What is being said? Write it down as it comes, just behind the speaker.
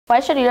Why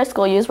should your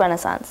school use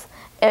Renaissance?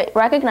 It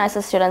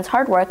recognizes students'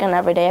 hard work and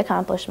everyday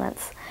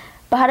accomplishments.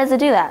 But how does it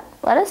do that?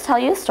 Let us tell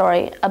you a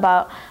story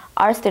about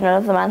our Student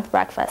of the Month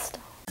breakfast.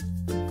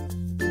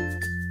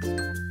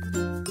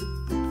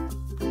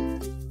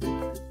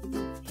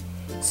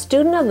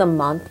 Student of the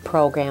Month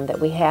program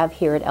that we have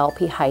here at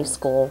LP High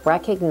School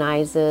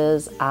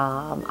recognizes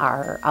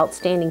our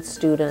outstanding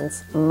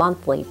students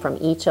monthly from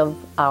each of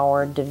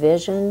our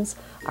divisions,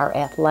 our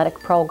athletic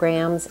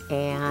programs,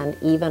 and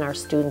even our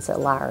students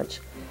at large.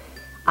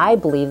 I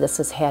believe this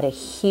has had a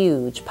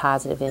huge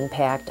positive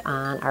impact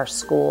on our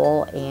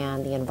school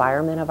and the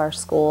environment of our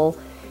school,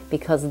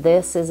 because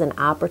this is an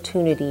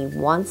opportunity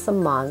once a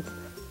month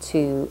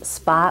to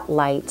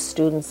spotlight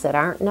students that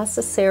aren't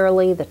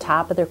necessarily the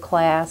top of their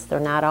class. They're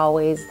not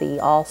always the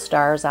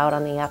all-stars out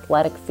on the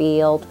athletic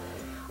field.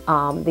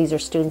 These are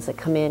students that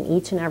come in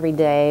each and every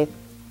day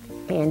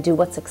and do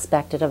what's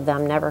expected of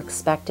them, never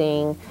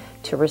expecting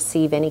to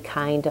receive any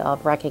kind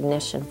of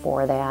recognition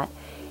for that.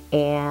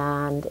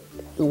 And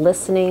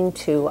listening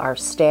to our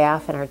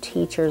staff and our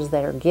teachers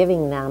that are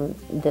giving them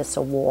this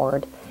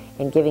award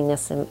and giving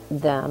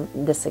them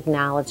this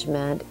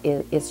acknowledgement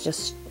is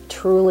just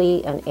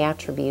truly an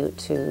attribute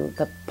to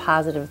the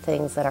positive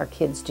things that our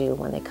kids do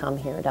when they come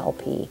here at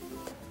LP.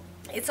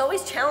 It's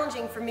always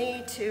challenging for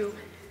me to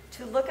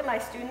look at my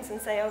students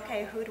and say,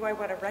 okay, who do I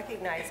want to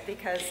recognize?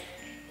 Because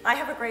I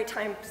have a great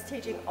time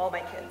teaching all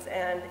my kids,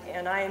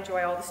 and I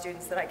enjoy all the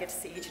students that I get to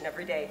see each and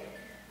every day.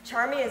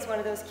 Charmy is one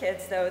of those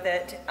kids, though,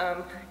 that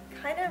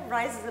kind of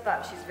rises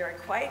above. She's very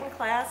quiet in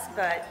class,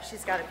 but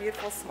she's got a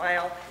beautiful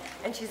smile,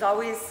 and she's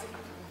always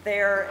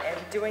there and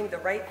doing the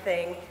right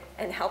thing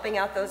and helping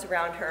out those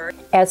around her.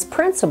 As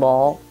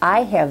principal,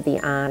 I have the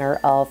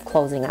honor of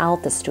closing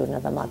out the Student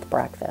of the Month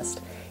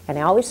breakfast, and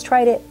I always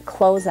try to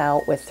close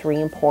out with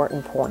 3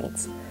 important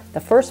points.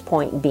 The first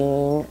point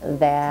being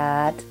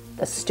that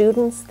the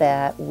students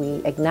that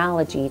we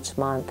acknowledge each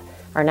month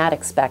are not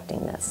expecting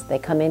this. They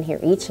come in here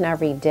each and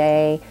every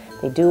day,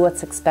 they do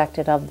what's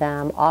expected of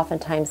them,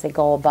 oftentimes they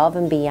go above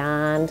and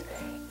beyond,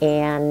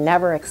 and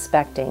never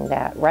expecting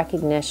that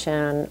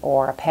recognition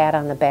or a pat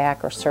on the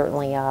back, or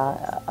certainly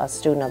a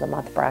Student of the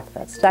Month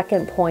breakfast.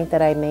 Second point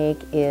that I make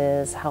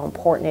is how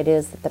important it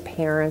is that the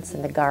parents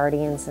and the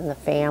guardians and the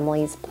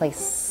families play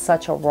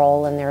such a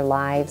role in their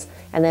lives.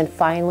 And then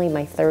finally,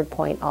 my third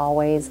point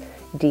always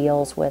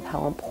deals with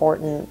how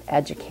important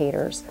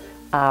educators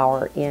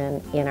are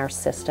in our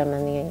system,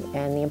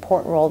 and the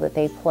important role that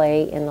they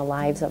play in the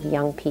lives of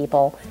young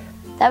people.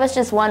 That was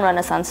just one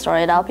Renaissance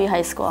story at LP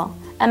High School.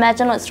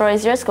 Imagine what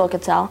stories your school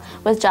could tell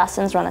with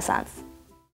Jostens Renaissance.